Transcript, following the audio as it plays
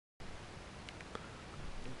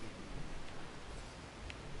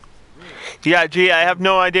Yeah, gee, I have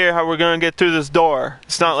no idea how we're gonna get through this door.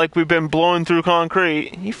 It's not like we've been blowing through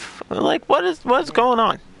concrete. Like, what's going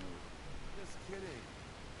on? Just kidding.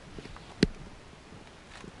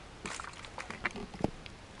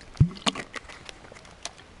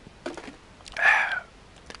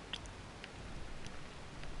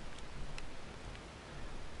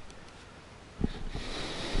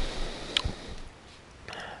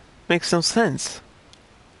 Makes no sense.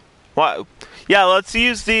 Why? Yeah, let's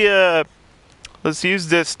use the let's use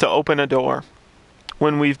this to open a door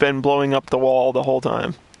when we've been blowing up the wall the whole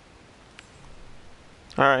time.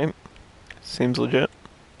 All right, seems legit.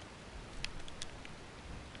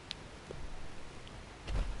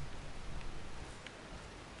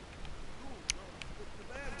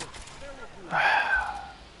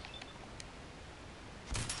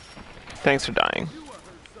 Thanks for dying.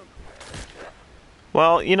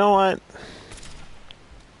 Well, you know what?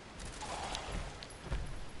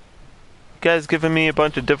 You guys giving me a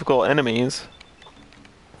bunch of difficult enemies.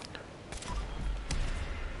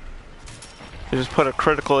 I just put a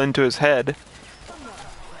critical into his head.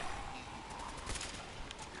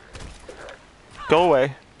 Go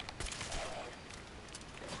away.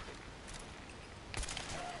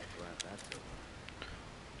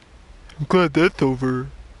 I'm glad that's over.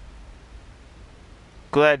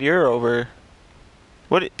 Glad you're over.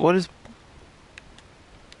 What is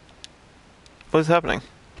happening?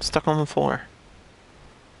 I'm stuck on the floor.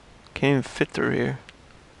 Can't even fit through here.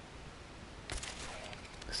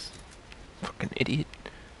 This fucking idiot.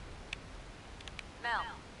 Mel,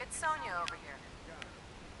 it's Sonia over here.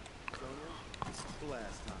 Sonia, this is the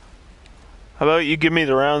last time. How about you give me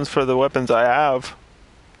the rounds for the weapons I have?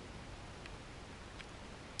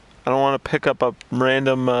 I don't want to pick up a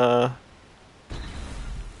random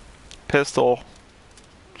pistol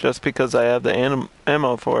just because I have the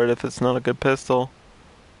ammo for it if it's not a good pistol.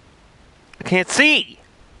 I can't see!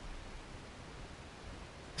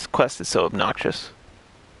 This quest is so obnoxious.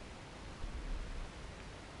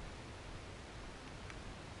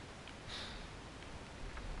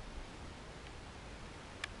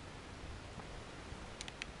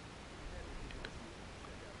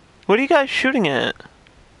 What are you guys shooting at?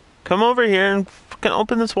 Come over here and fucking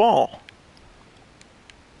open this wall.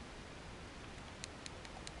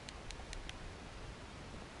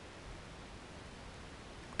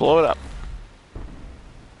 Blow it up.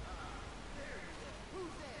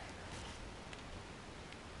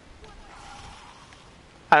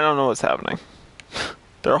 I don't know what's happening.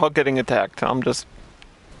 They're all getting attacked. I'm just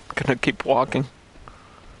gonna keep walking.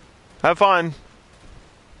 Have fun.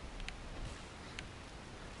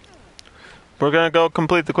 We're gonna go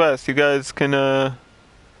complete the quest. You guys can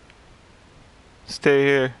stay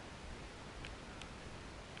here.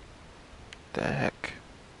 The heck?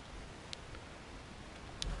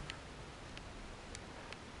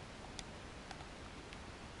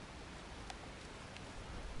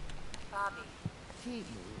 Bobby, Keep moving.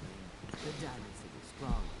 The diamond city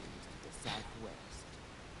strongholds to the southwest.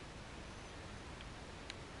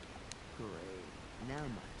 Great. Now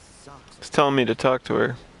my socks It's are telling me to talk to her.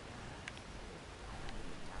 diamond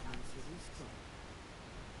city strong.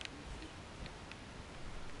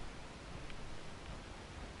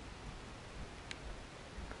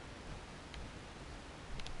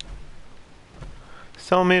 It's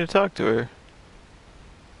telling me to talk to her.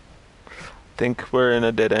 Think we're in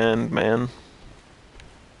a dead end, man.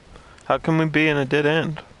 How can we be in a dead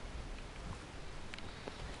end?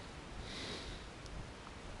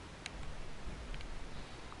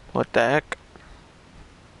 What the heck?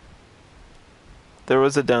 There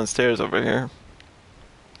was a downstairs over here.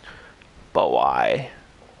 But why?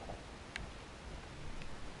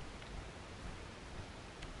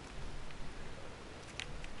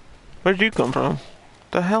 Where'd you come from?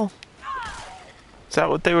 The hell? Is that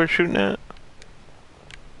what they were shooting at?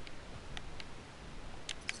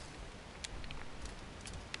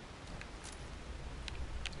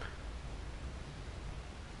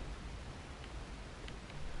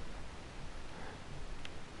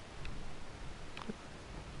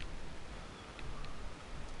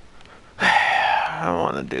 I don't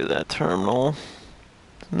want to do that terminal.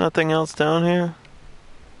 Nothing else down here?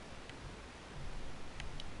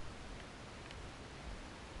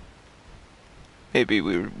 Maybe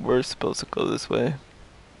we were supposed to go this way.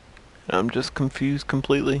 I'm just confused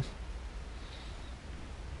completely.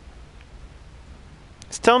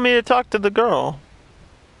 It's telling me to talk to the girl.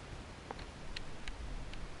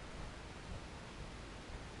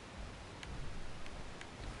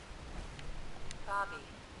 Bobby,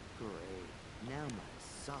 Great. Now my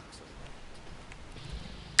socks are wet.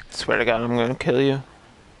 I swear to God, I'm gonna kill you. Diamond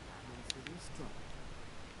city strong.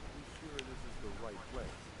 You sure this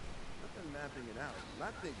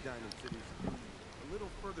I think Diamond City's a little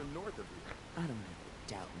further north of here. I don't have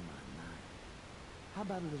a doubt in my mind. How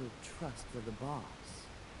about a little trust for the boss?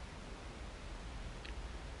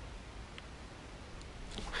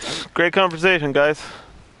 Great conversation, guys.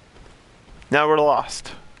 Now we're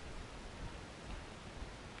lost.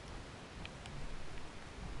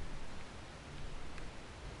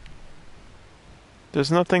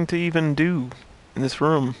 There's nothing to even do in this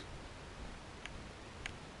room.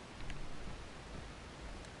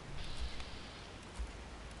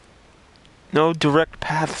 No direct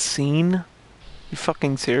path seen? You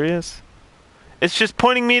fucking serious? It's just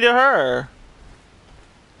pointing me to her.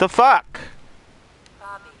 The fuck?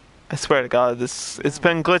 Bobby, I swear to God, it's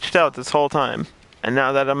been glitched out this whole time. And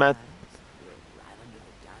now that I'm at... We're right under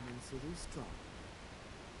the Diamond City strong.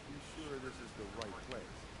 You sure this is the right place?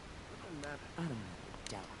 Look on map. I don't have a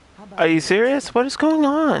doubt. How about Are a you little serious? What is going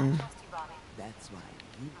on? trust you, Bobby. That's why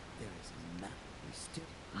there is nothing we still.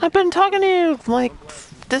 I've been talking to you, like,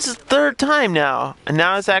 this is the third time now. And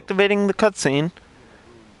now it's activating the cutscene. Room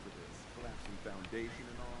for this collapsing foundation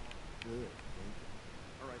and all. Good.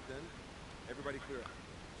 All right then, everybody clear out.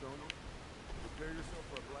 Sonya, prepare yourself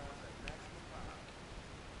for a blast at maximum power.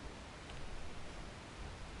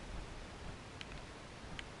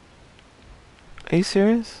 Are you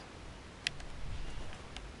serious?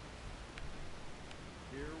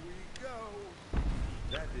 Here we go.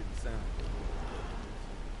 That didn't sound good.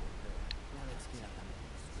 Now let's get up under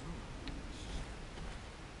this room.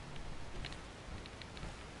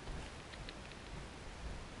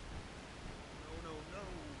 No,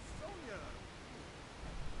 Sonya.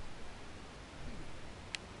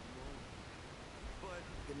 But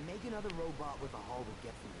Then make another robot with a hull we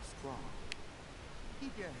get from the strong.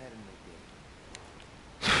 Keep your head in the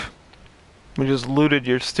game. We just looted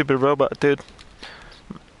your stupid robot, dude.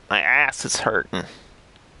 My ass is hurting.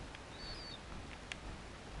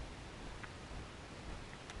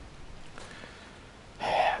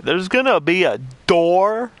 There's gonna be a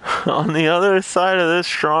door on the other side of this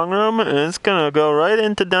strong room, and it's gonna go right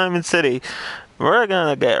into Diamond City. We're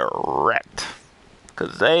gonna get wrecked.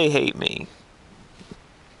 Because they hate me.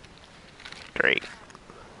 Great.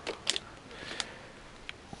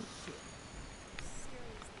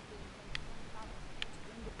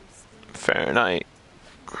 Fahrenheit.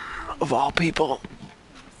 Of all people.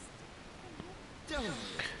 Joel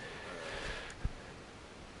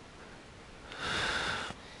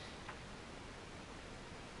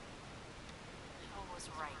was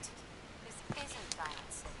right. This isn't Diamond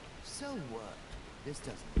City. So what? This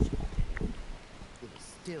doesn't change anything. It is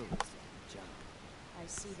still the same job. I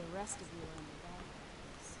see the rest of you are in the wrong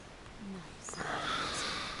place. Nice. Nice.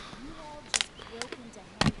 You all just broke into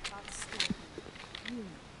Hancock's store. You know,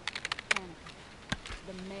 Hancock,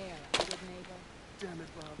 the mayor, our good neighbor. damn it,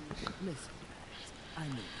 Bobby. Listen, guys, I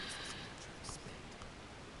know this is what you expect,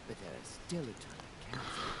 but there is still a ton of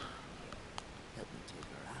council down here. Help me take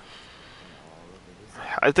her out, and all of it is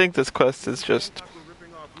I think this quest is just Hancock we're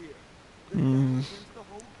ripping off here. Against the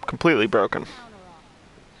whole completely broken. Counter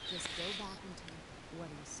offer. Just go back and take what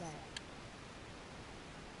he said.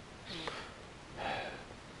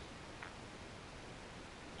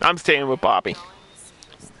 I'm staying with Bobby. you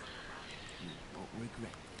won't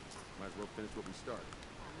regret this. Might as well finish what we started.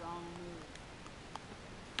 Wrong move.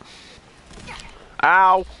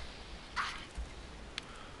 Ow!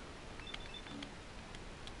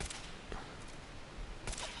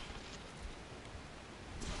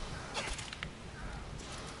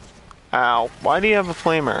 Ow. Why do you have a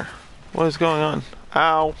flamer? What is going on?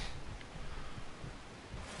 Ow.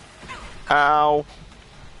 Ow.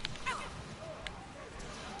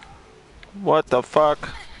 What the fuck?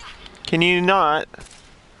 Can you not?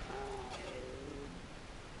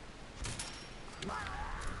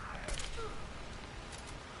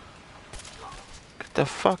 What the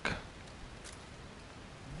fuck?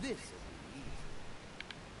 This is easy.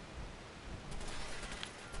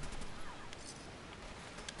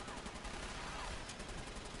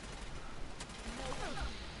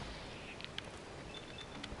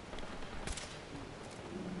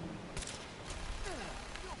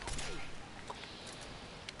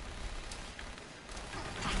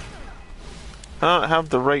 I don't have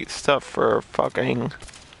the right stuff for fucking...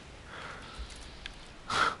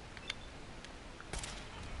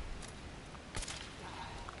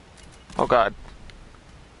 Oh god.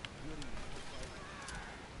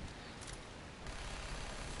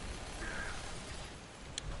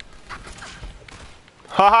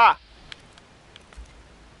 Haha!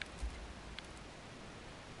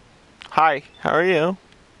 Hi, how are you?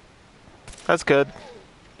 That's good.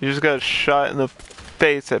 You just got shot in the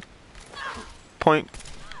face at point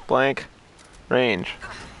blank. Range.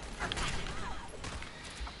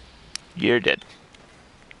 You're dead.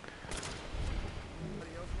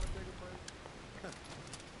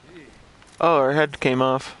 Oh, our head came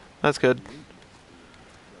off. That's good.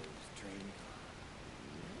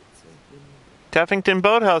 Taffington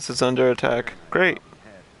Boathouse is under attack. Great.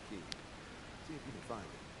 See if you can find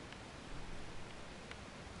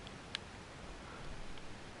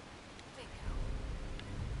it.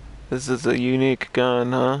 This is a unique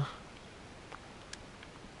gun, huh?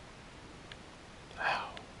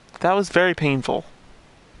 That was very painful.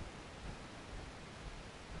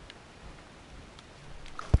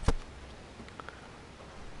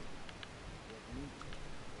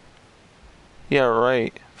 Yeah,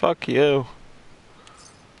 right. Fuck you.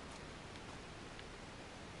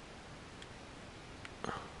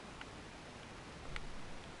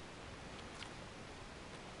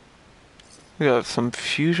 We got some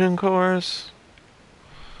fusion cores.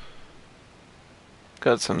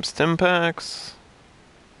 Got some stim packs.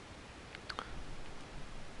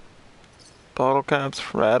 Bottle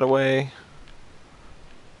caps, right away.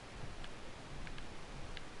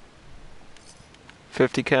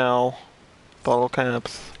 50 cal. Bottle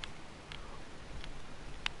caps.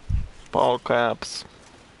 Bottle caps.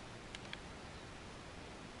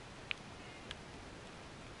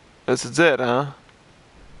 This is it, huh?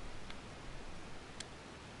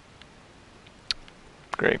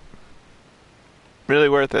 Great. Really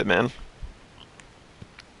worth it, man.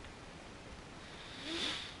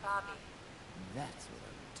 Bobby, That's what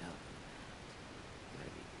I'm talking about.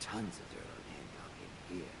 Gotta be tons of dirt on Hancock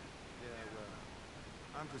in here. Yeah, well,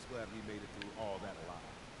 I'm just glad we made it through all that alive.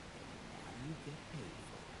 Now you get paid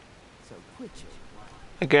for it. So quit your whine.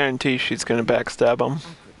 I guarantee she's gonna backstab him. I couldn't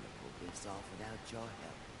have pulled this off without your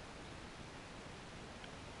help.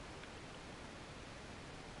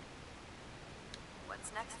 what's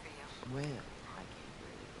next for you? Well, I can't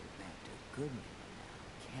really go back to Goodman now,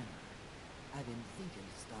 can I? I've been thinking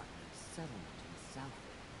of starting a settlement in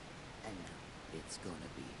Southwick. And now it's gonna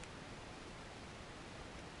be.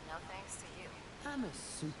 No thanks to you. I'm a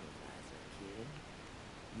supervisor, kid.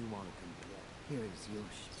 You wanna come together? Here is your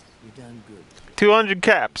shit. You done good, kid. 200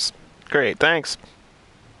 caps. Great, thanks.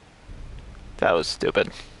 That was stupid.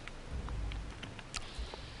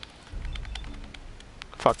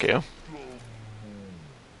 Fuck you.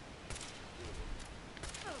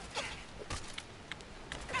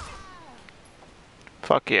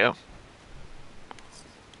 Fuck you.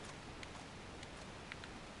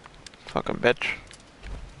 Fucking bitch.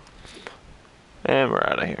 And we're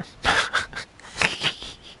out of here.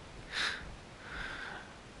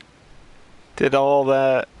 Did all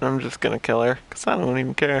that. I'm just gonna kill her. Because I don't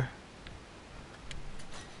even care.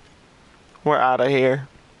 We're out of here.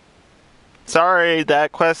 Sorry,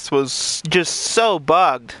 that quest was just so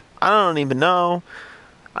bugged. I don't even know.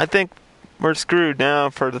 I think we're screwed now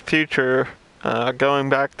for the future. Going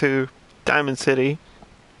back to Diamond City.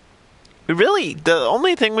 The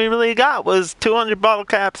only thing we really got was 200 bottle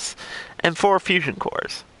caps and 4 fusion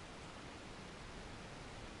cores.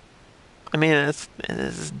 I mean, it's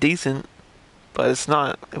decent, but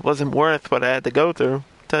it wasn't worth what I had to go through.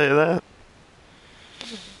 I'll tell you that.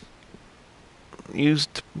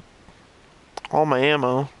 Used all my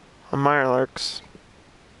ammo on Mirelurks.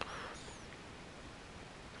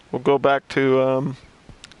 We'll go back to,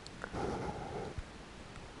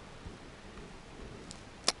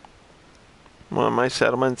 one of my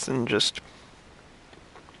settlements and just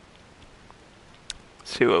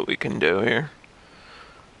see what we can do here.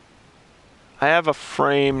 I have a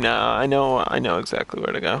frame now. I know exactly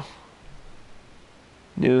where to go.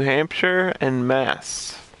 New Hampshire and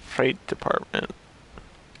Mass Freight Department.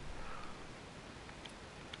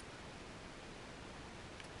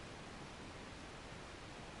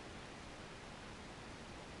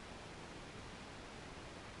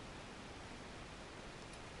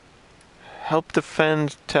 Help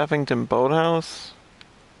defend Taffington Boathouse?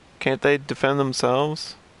 Can't they defend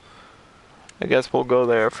themselves? I guess we'll go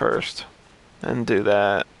there first and do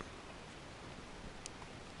that.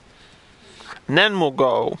 And then we'll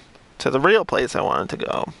go to the real place I wanted to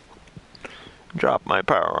go. Drop my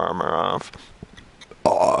power armor off.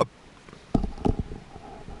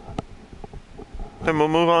 Then we'll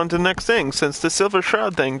move on to the next thing, since the Silver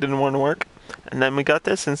Shroud thing didn't want to work. And then we got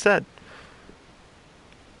this instead.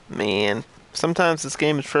 Man, sometimes this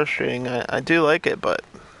game is frustrating. I do like it, but,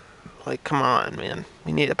 like, come on, man.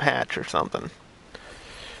 We need a patch or something.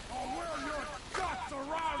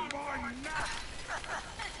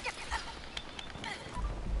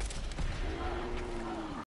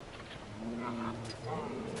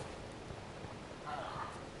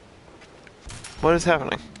 What is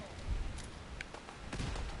happening?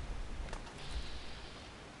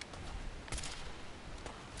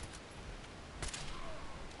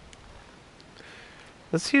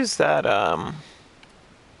 Let's use that,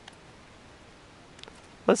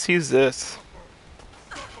 let's use this.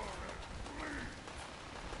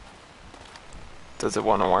 Does it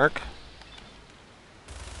want to work?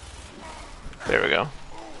 There we go.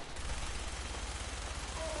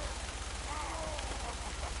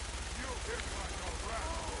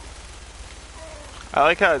 I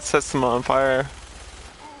like how it sets them on fire.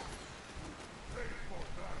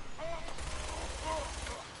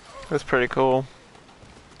 That's pretty cool.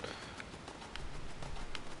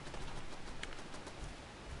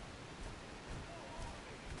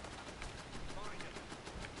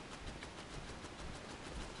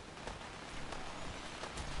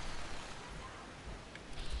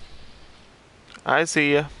 I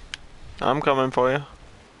see you. I'm coming for you.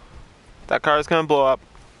 That car's gonna blow up.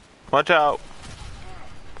 Watch out.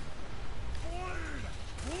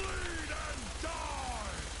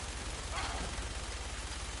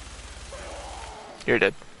 You're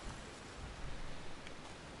dead.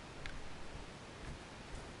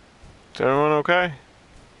 Is everyone okay?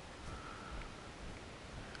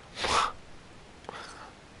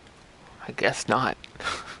 I guess not.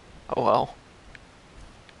 Oh well.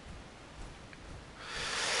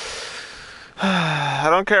 I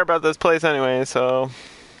don't care about this place anyway, so...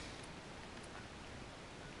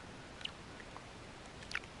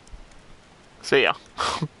 See ya.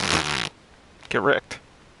 Get wrecked.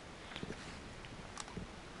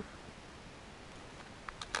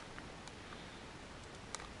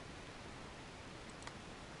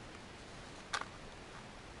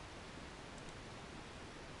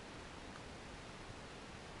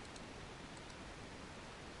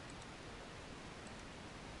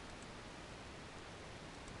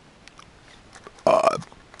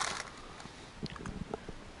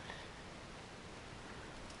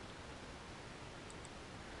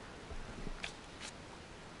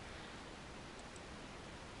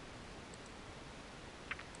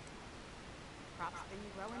 Crops been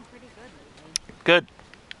growing pretty good lately. Good.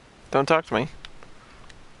 Don't talk to me.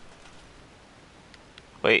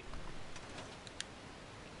 Wait.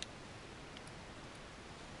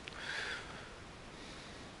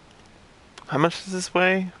 How much does this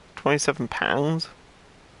weigh? 27 pounds?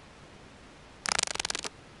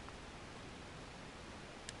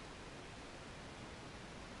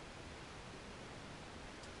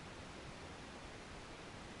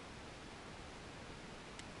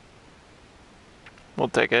 We'll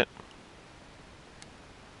take it.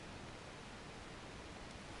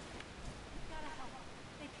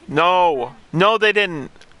 No! No, they didn't!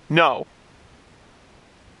 No!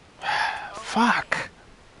 Fuck!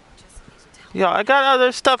 Just need to tell Yeah, I got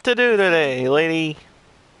other stuff to do today, lady.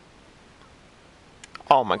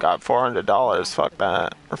 Oh my god, $400. Fuck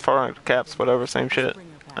that. Or 400 caps, whatever, same shit.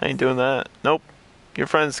 I ain't doing that. Nope. Your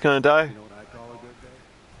friend's gonna die. You know what I call a good day?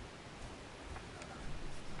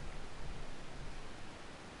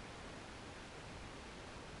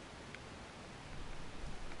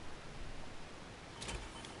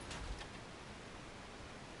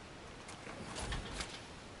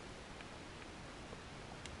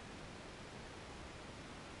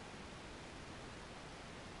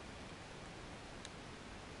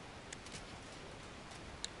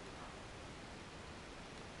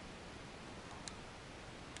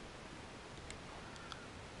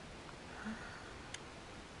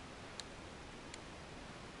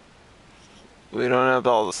 We don't have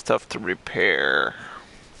all the stuff to repair.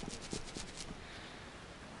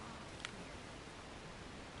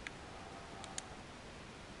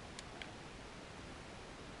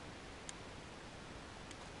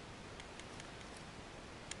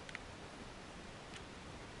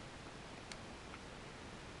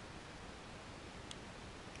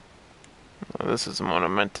 Well, this isn't what I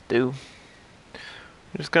meant to do.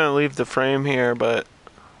 I'm just gonna leave the frame here, but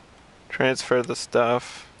transfer the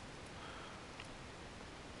stuff.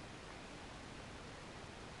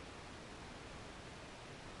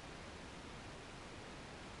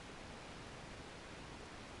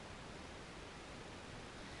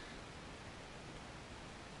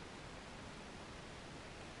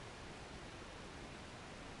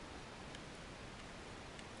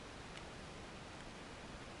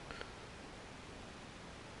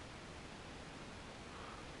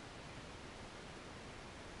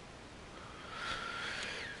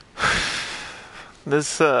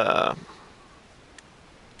 This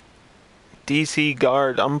DC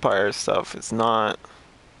guard umpire stuff is not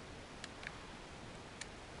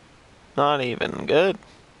even good.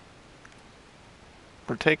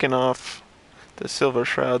 We're taking off the Silver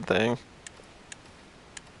Shroud thing,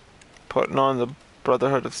 putting on the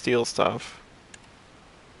Brotherhood of Steel stuff.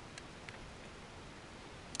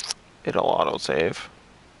 It'll autosave.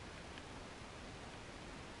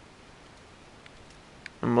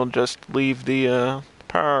 And we'll just leave the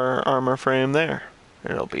power armor frame there.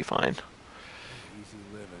 It'll be fine. Easy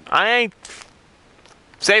living. I ain't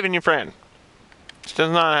saving your friend. It's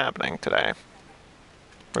just not happening today.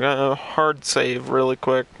 We're gonna hard save really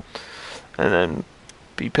quick and then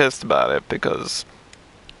be pissed about it because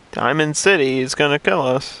Diamond City is gonna kill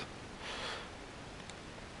us.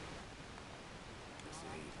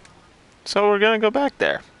 So we're gonna go back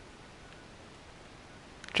there.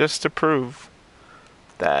 Just to prove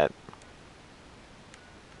that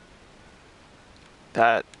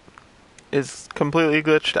that is completely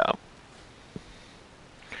glitched out.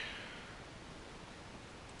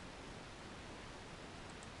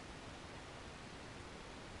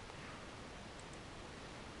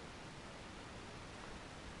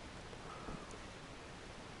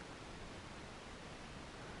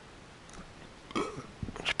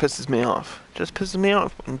 Which pisses me off. Just pisses me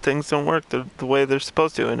off when things don't work the way they're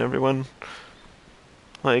supposed to, and everyone,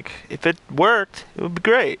 like, if it worked, it would be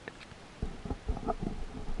great.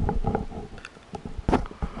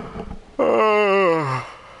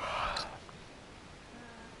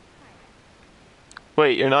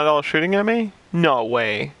 Wait, you're not all shooting at me? No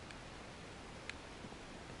way.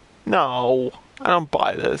 No, I don't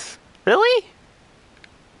buy this. Really?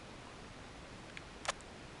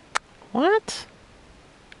 What?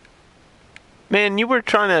 Man, you were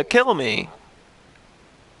trying to kill me.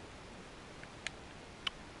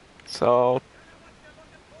 So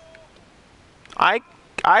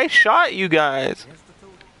I shot you guys.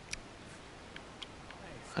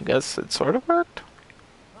 I guess it sort of worked.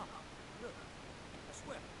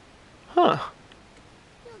 Huh.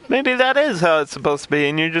 Maybe that is how it's supposed to be,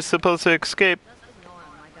 and you're just supposed to escape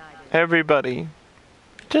everybody.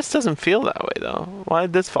 It just doesn't feel that way, though. Why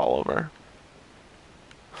did this fall over?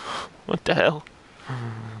 What the hell?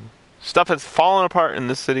 Stuff has fallen apart in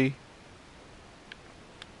this city.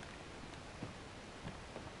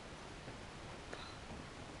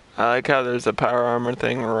 I like how there's a power armor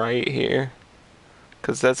thing right here.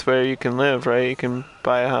 Because that's where you can live, right? You can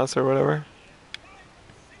buy a house or whatever.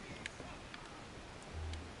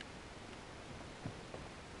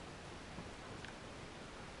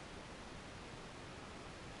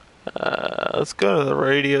 Let's go to the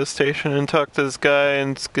radio station and talk to this guy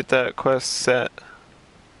and get that quest set.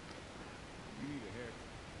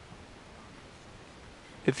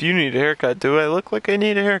 If you need a haircut, do I look like I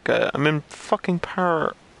need a haircut? I'm in fucking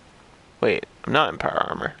power... Wait, I'm not in power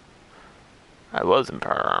armor. I was in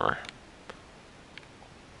power armor.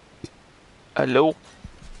 Hello?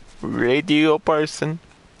 Radio person?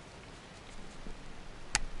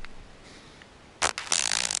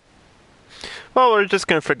 Well, we're just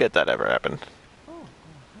gonna forget that ever happened.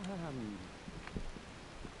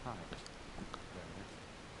 Hi.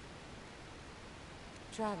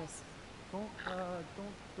 Travis, don't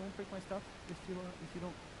break my stuff if you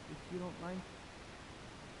don't mind.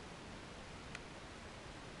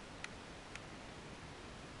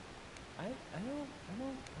 I don't.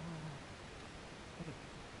 Okay.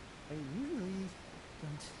 I really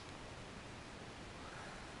don't. This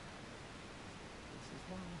is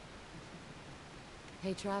why.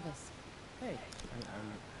 Hey, Travis. Hey.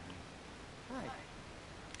 Hi.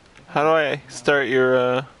 How do I start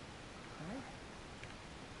your,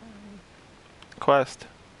 quest?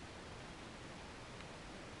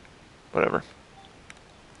 Whatever.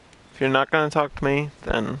 If you're not gonna talk to me,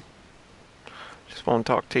 then I just won't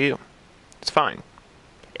talk to you. It's fine.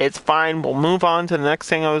 It's fine. We'll move on to the next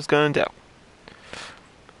thing I was gonna do.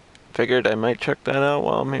 Figured I might check that out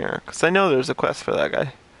while I'm here, because I know there's a quest for that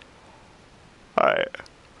guy. Alright.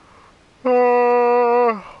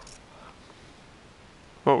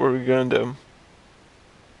 What were we gonna do?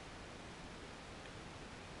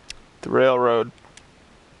 The railroad.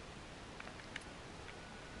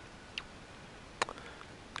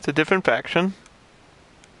 It's a different faction.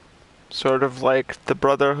 Sort of like the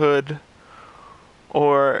Brotherhood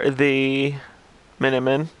or the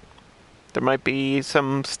Minutemen. There might be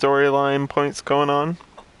some storyline points going on.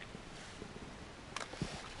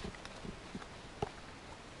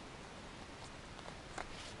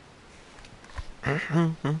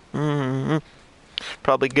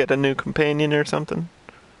 Probably get a new companion or something.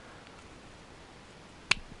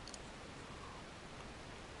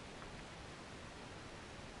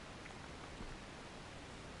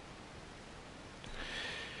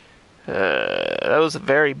 That was a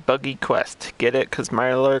very buggy quest. Get it? Because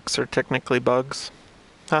Mirelurks are technically bugs.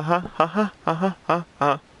 What's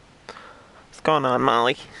going on,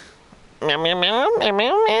 Molly? Meow, meow, meow, meow,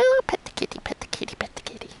 meow, meow. Pet the kitty, pet the kitty, pet the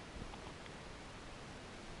kitty.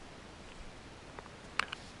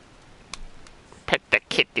 Pet the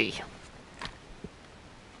kitty.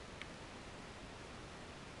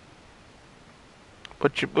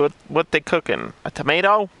 What they cooking? A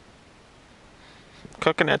tomato?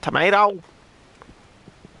 Cooking a tomato?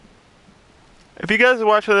 If you guys are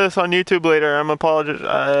watching this on YouTube later,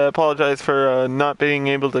 I apologize for not being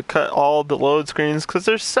able to cut all the load screens because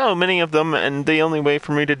there's so many of them, and the only way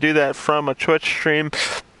for me to do that from a Twitch stream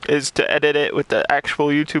is to edit it with the actual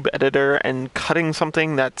YouTube editor, and cutting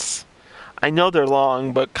something that's, I know they're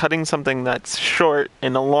long, but cutting something that's short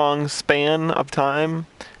in a long span of time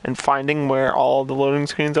and finding where all the loading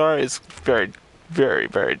screens are is very, very,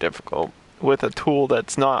 very difficult with a tool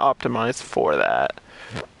that's not optimized for that.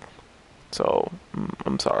 So,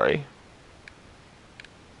 I'm sorry.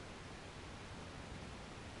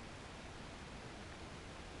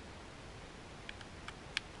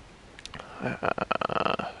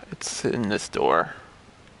 It's in this door.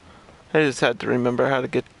 I just had to remember how to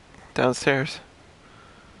get downstairs.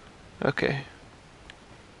 Okay.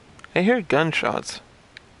 I hear gunshots.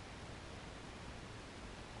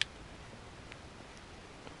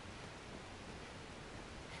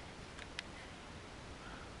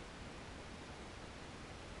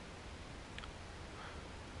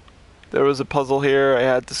 There was a puzzle here. I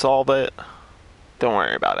had to solve it. Don't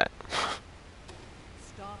worry about it.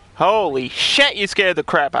 Holy shit, you scared the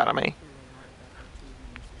crap out of me.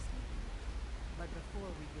 But before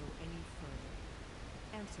we go any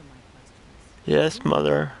further, answer my questions. Yes,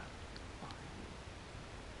 mother.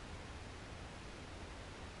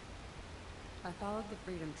 I followed the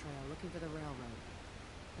Freedom Trail looking for the railroad.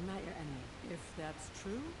 I'm not your enemy. If that's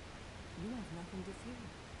true, you have nothing to fear.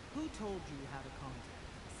 Who told you how to contact us?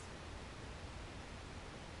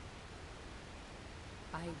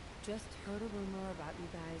 I just heard a rumor about you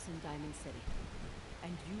guys in Diamond City.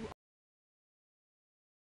 And you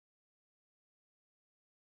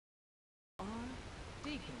are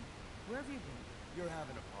Deacon. Where have you been? You're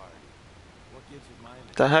having a party. What gives you my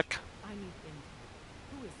The heck? I need info.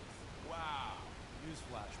 Who is this? Wow.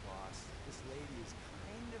 Newsflash, boss. This lady is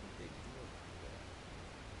kind of a big deal out there.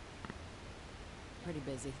 Pretty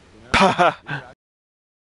busy. You know, you're actually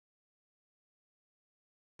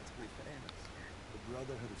pretty famous. The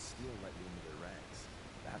Brotherhood of Steel let you into their ranks.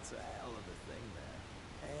 That's a hell of a thing there.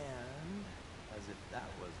 And, as if that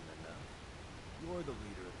wasn't enough, you're the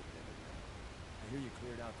leader of the pivot now. I hear you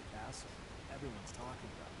cleared out the castle. Everyone's talking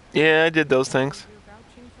about that. Yeah, I did those things. You're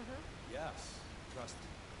vouching for her? Yes, trust me.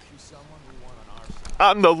 She's someone we want on our side.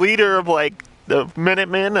 I'm the leader of, like, the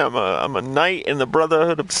Minutemen. I'm a knight in the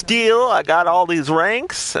Brotherhood of Steel. I got all these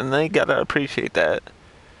ranks, and they gotta appreciate that.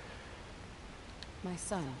 My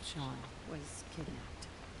son, Sean, was kidnapped.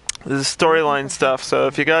 This is storyline stuff, so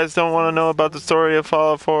if you guys don't want to know about the story of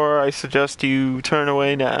Fallout 4, I suggest you turn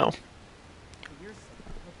away now. For your sake,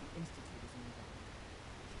 I hope the Institute is involved.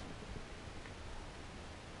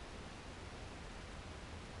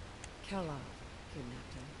 Kellogg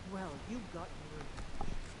kidnapped him. Well, you got your revenge.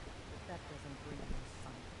 But that doesn't bring your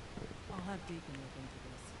son. I'll have Deacon look into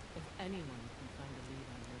this. If anyone can find a lead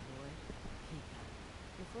on your boy, he can.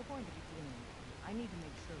 If we're going to be dealing with you, I need to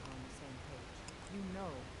make sure we're on the same page. You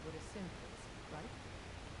know what a synth is, right?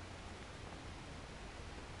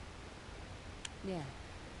 Yeah,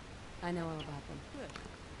 I know all about them. Good.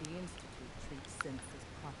 The Institute treats synths as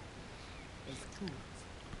property, as tools.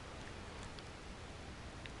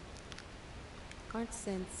 Aren't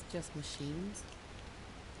synths just machines?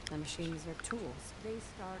 The machines are tools. They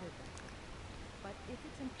started that way. But if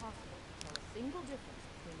it's impossible to tell a single difference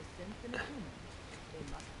between a synth and a human, they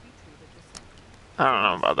must be treated the same. I don't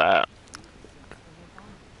know about that.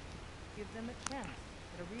 Give them a chance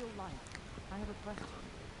at a real life. I have a question.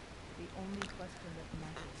 The only question that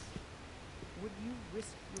matters. Would you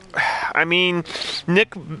risk your life? I mean,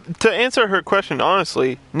 Nick, to answer her question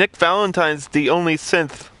honestly, Nick Valentine's the only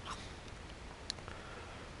synth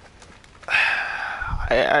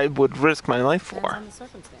I would risk my life Depends for. on the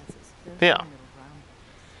circumstances. There's Yeah. no middle ground.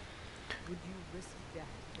 Would you risk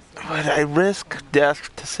death to save Would I risk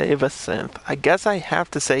death to save a synth? I guess I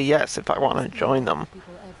have to say yes if I want to join them.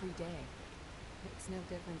 People every day. Makes no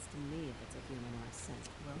difference to me if it's a human or a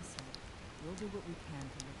synth. Well said. We'll do what we can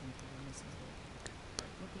to look into where Mrs. Wilkie.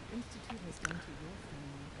 What the Institute has done to your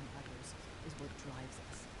family and others is what drives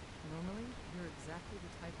us. Normally, you're exactly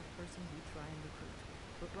the type of person we try and recruit.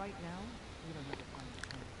 But right now, we don't have the time to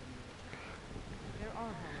hunt for you. There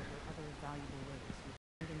are, however, other valuable ways.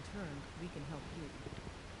 And in turn, we can help you.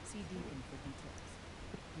 See Deacon for details.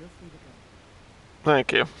 You're free to go.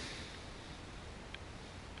 Thank you.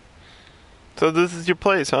 So this is your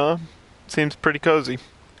place, huh? Seems pretty cozy.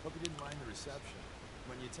 Hope you didn't mind the reception.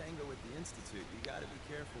 When you tango with the Institute, you gotta be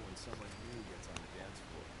careful when someone new gets on the dance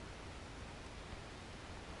floor.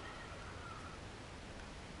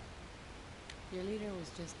 Your leader was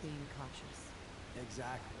just being cautious.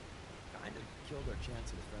 Exactly. Kind of killed our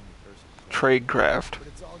chance at a friendly person. Tradecraft. But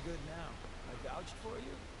it's all good now. I vouched for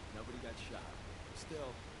you. Nobody got shot.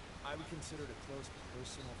 Still, I would consider it a close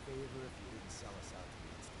personal favor if you didn't sell us out to the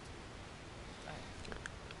Institute. Thanks.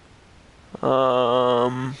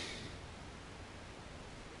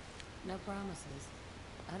 No promises.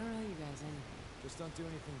 I don't owe you guys anything. Just don't do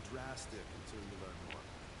anything drastic until you learn more.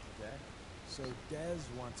 Okay? So Dez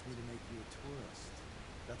wants me to make you a tourist.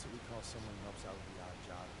 That's what we call someone who helps out with the odd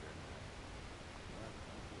job here and there. Well,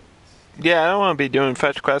 please. Yeah, I don't want to be doing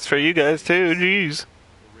fetch quests for you guys too. Jeez. The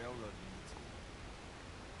railroad needs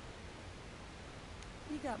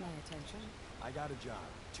you. You got my attention. I got a job.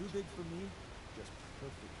 Too big for me, just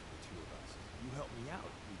perfect for the two of us. You help me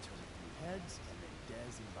out, we turn a few heads, and then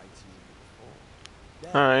Dez invites you into the fold.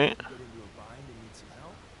 Then, Alright. if you get into a bind and need some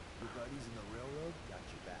help, your buddies in the railroad got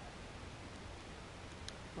your back.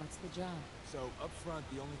 What's the job? So, up front,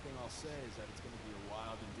 the only thing I'll say is that it's going to be a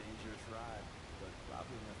wild and dangerous ride, but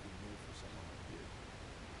probably nothing new for someone like you.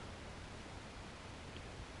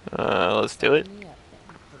 Let's do it. Sign me up, then.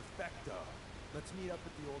 Perfecto. Let's meet up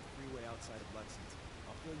at the old freeway outside of Lexington.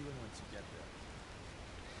 I'll fill you in once you get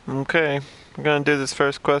there. Okay, we're gonna do this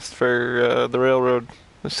first quest for the railroad.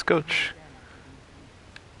 Let's go.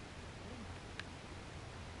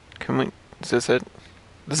 Can we? Is this it?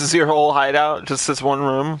 This is your whole hideout? Just this one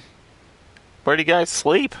room? Where do you guys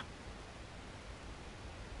sleep?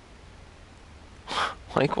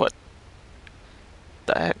 Like what?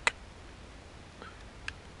 The heck?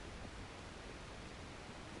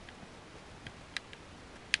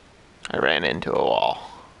 I ran into a wall.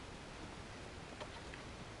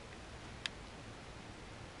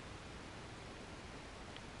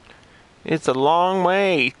 It's a long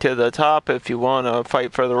way to the top if you want to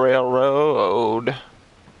fight for the railroad.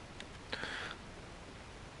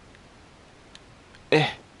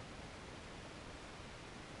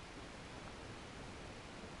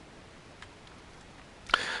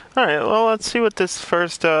 Alright, well, let's see what this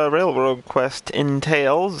first railroad quest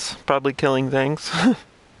entails. Probably killing things.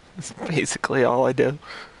 That's basically all I do.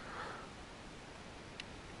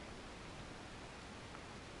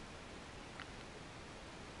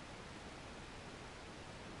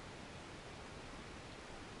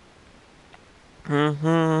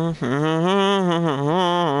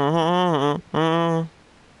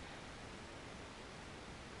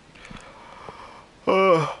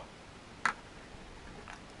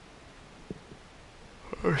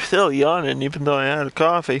 We're still yawning even though I had a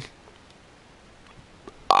coffee.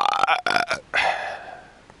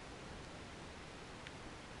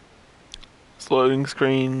 Loading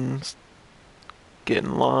screens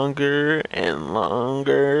getting longer and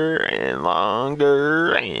longer and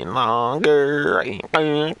longer and longer.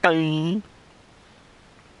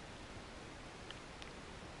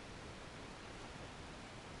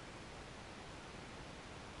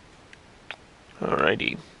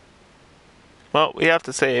 Alrighty. Well, we have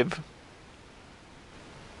to save.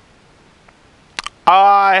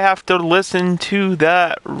 I have to listen to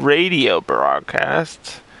that radio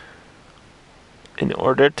broadcast in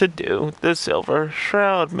order to do the Silver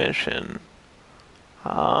Shroud mission.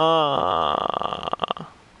 I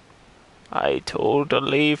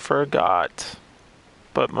totally forgot.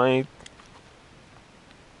 But my...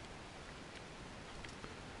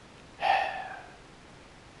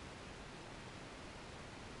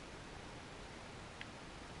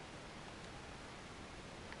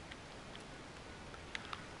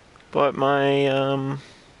 But my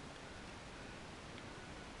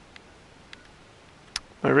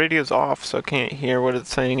radio's off, so I can't hear what it's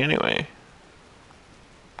saying anyway.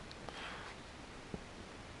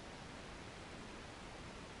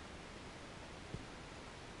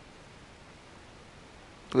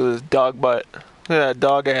 Look at this dog butt. Look at that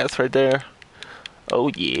dog ass right there. Oh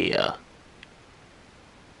yeah.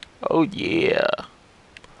 Oh yeah.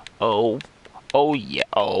 Oh. Oh yeah.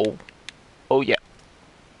 Oh. Oh yeah.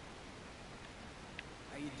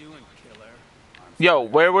 How you doing, killer? Yo,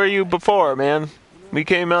 where were you before, man? We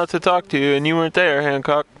came out to talk to you and you weren't there,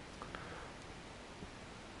 Hancock.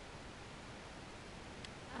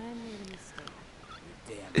 I made a mistake.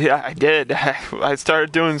 Yeah, I did. I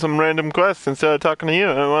started doing some random quests instead of talking to you.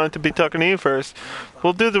 I wanted to be talking to you first.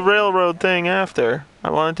 We'll do the railroad thing after. I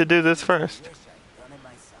wanted to do this first.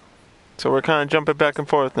 So we're kind of jumping back and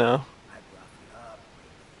forth now.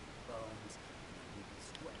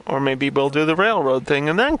 Or maybe we'll do the railroad thing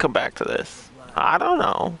and then come back to this. I don't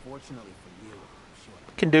know. Fortunately for you, I'm sure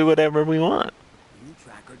We can do whatever we want. you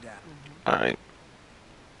track her down. Alright.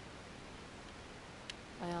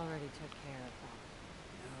 I already took care of that.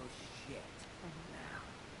 No shit. Now,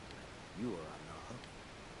 You are on the hook.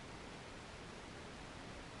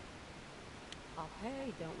 I'll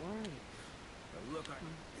pay, don't worry. But look,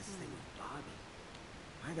 this thing with Bobby.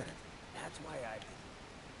 That's why I did.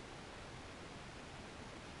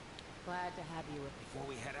 Glad to have you with me. Before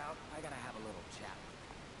we head out, I gotta have a little chat with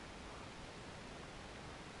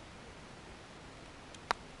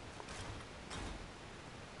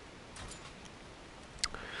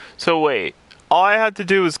So wait, all I had to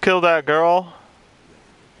do was kill that girl?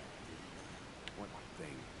 you. One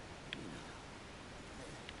thing.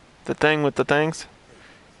 The thing with the things?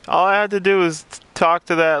 All I had to do was talk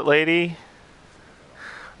to that lady,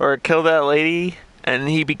 or kill that lady, and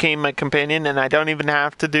he became my companion, and I don't even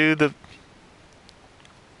have to do the...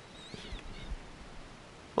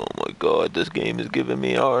 Oh my god, this game is giving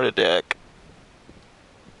me a heart attack.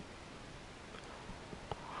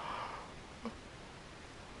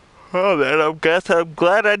 Oh man, I'm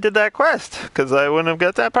glad I did that quest, because I wouldn't have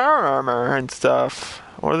got that power armor and stuff.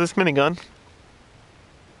 Or this minigun.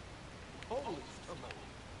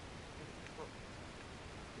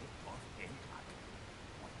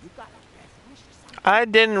 I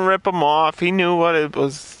didn't rip him off. He knew what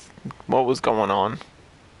was going on.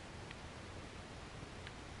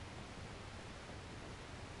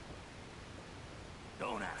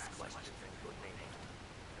 Don't ask questions, good name.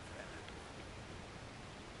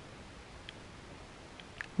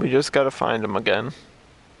 We just gotta find him again.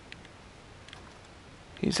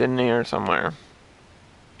 He's in here somewhere.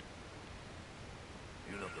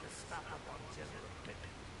 You're not gonna stop up on general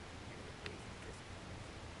equipment.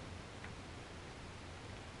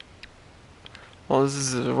 Well, this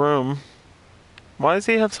is his room. Why does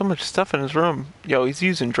he have so much stuff in his room? Yo, he's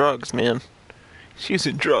using drugs, man. He's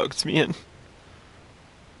using drugs, man.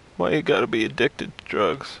 Why you gotta be addicted to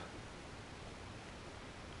drugs?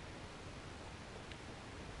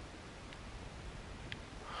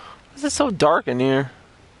 Why is it so dark in here?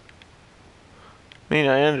 I mean,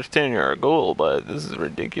 I understand you're a ghoul, but this is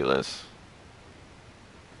ridiculous.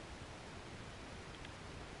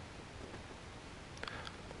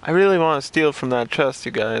 I really want to steal from that chest,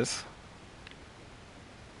 you guys.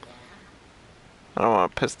 I don't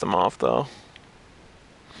want to piss them off, though.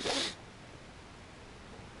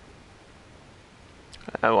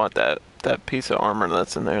 I want that piece of armor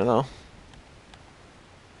that's in there, though.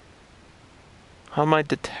 How am I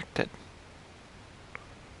detected?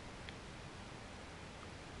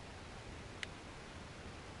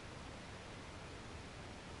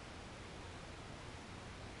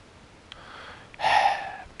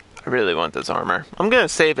 I really want this armor. I'm gonna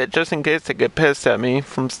save it just in case they get pissed at me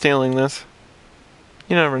from stealing this.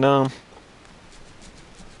 You never know.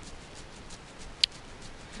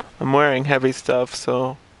 I'm wearing heavy stuff,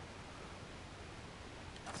 so...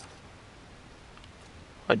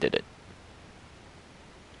 I did it.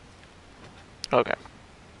 Okay.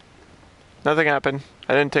 Nothing happened.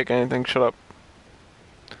 I didn't take anything. Shut up.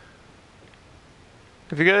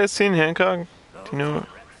 Have you guys seen Hancock? Do you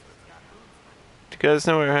guys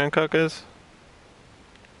know where Hancock is?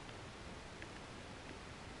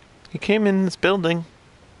 He came in this building.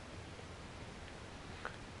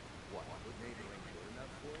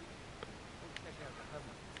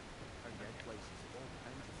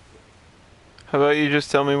 How about you just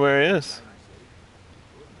tell me where he is?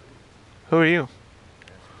 Who are you?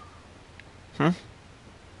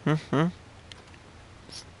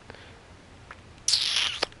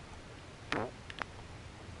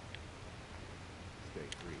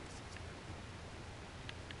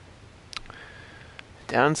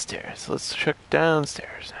 Downstairs. Let's check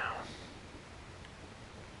downstairs now.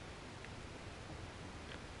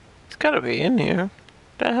 It's gotta be in here.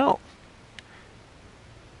 What the hell?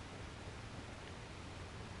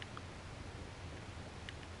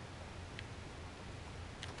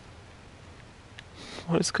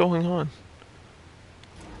 What is going on?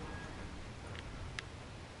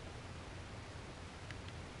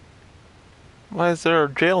 Why is there a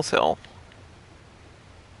jail cell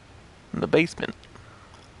in the basement?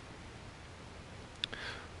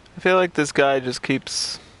 I feel like this guy just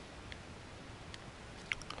keeps...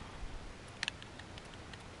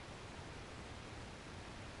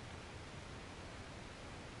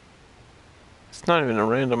 It's not even a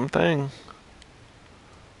random thing.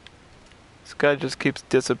 This guy just keeps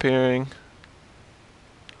disappearing.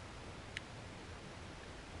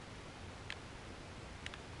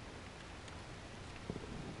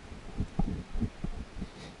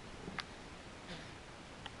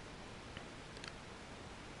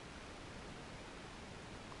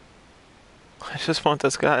 I just want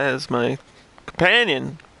this guy as my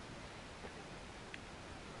companion.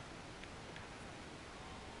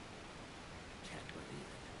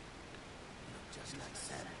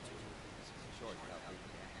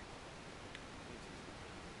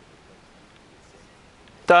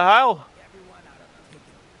 the hell? Everyone out of the ticket.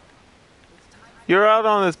 It's time I You're out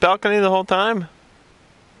on this balcony the whole time?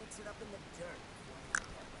 mix it up in the dirt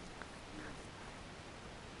before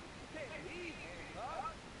they get like hey,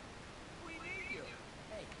 Hancock. We need you.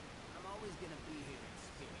 Hey, I'm always gonna be here in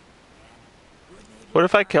spirit, man. Good neighbor. What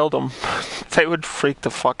if I killed them? They would freak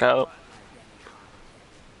the fuck out. Like any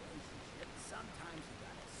hard-headed relationship, sometimes you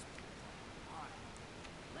gotta split them apart.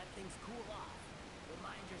 Let things cool off.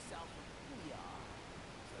 Remind yourself of who you are.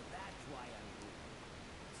 So that's why I'm here.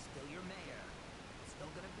 Still your mayor.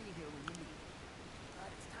 Still gonna be here when you need me.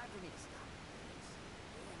 But it's time for me to stop this.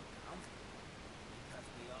 Being comfortable. Because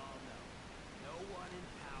we all know, no one in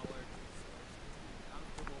power deserves to be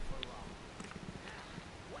comfortable for long. Now,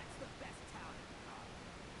 what's the best town in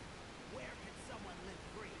Colorado? Where can someone live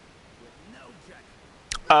free with no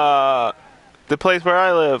judgment? The place where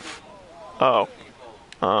I live. Oh.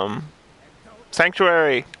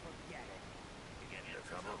 Sanctuary.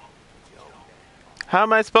 How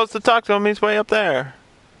am I supposed to talk to him? He's way up there.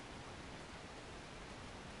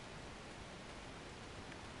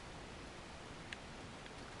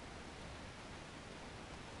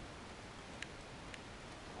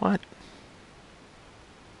 What?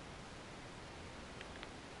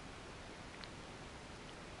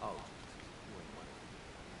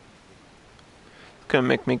 It's gonna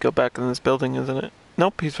make me go back in this building, isn't it?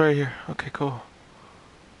 Nope, he's right here. Okay, cool.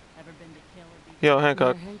 Ever been to kill or be Yo, killed?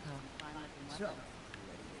 Hancock. Mayor Hancock. Fine-looking So, weapons.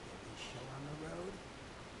 ready to get this show on the road?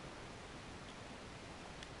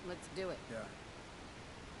 Let's do it. Yeah.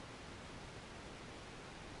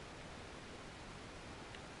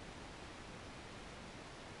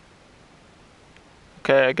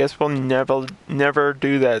 Okay, I guess we'll never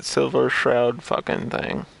do that Silver Shroud fucking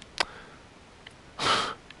thing.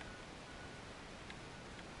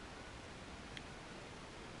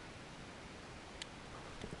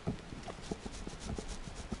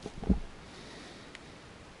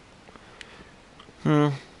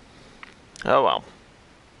 Oh well.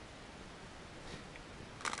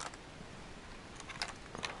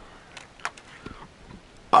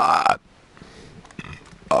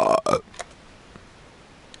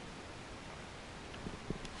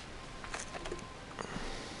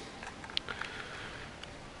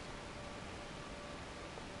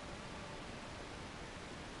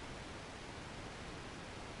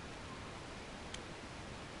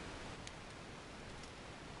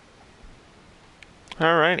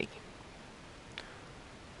 Alrighty.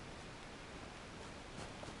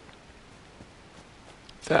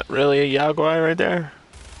 Is that really a Yaguai right there?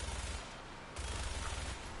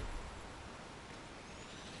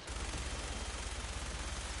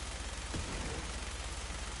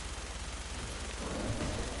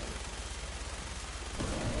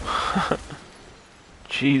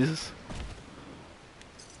 Jesus.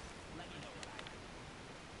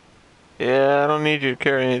 Yeah, I don't need you to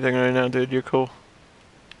carry anything right now, dude. You're cool.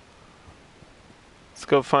 Let's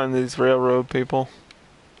go find these railroad people.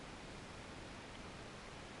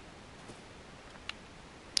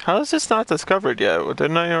 How is this not discovered yet?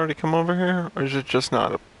 Didn't I already come over here? Or is it just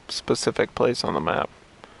not a specific place on the map?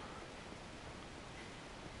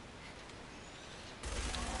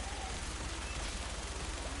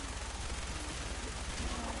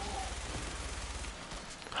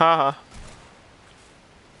 Haha.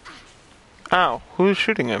 Ow, who's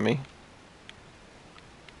shooting at me?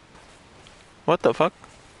 What the fuck?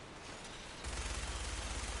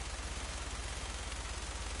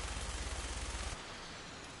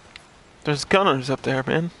 There's gunners up there,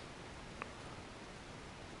 man.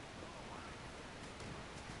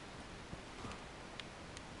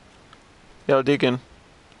 Yo, Deacon.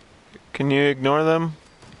 Can you ignore them?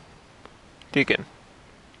 Deacon.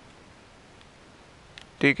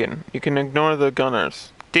 Deacon, you can ignore the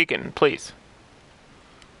gunners. Deacon, please.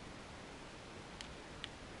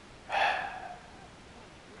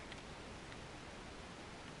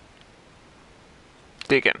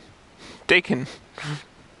 Deacon. Deacon.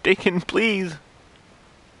 Deacon, please.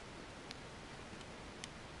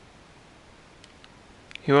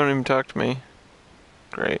 He won't even talk to me.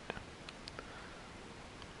 Great.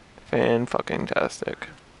 Fan-fucking-tastic.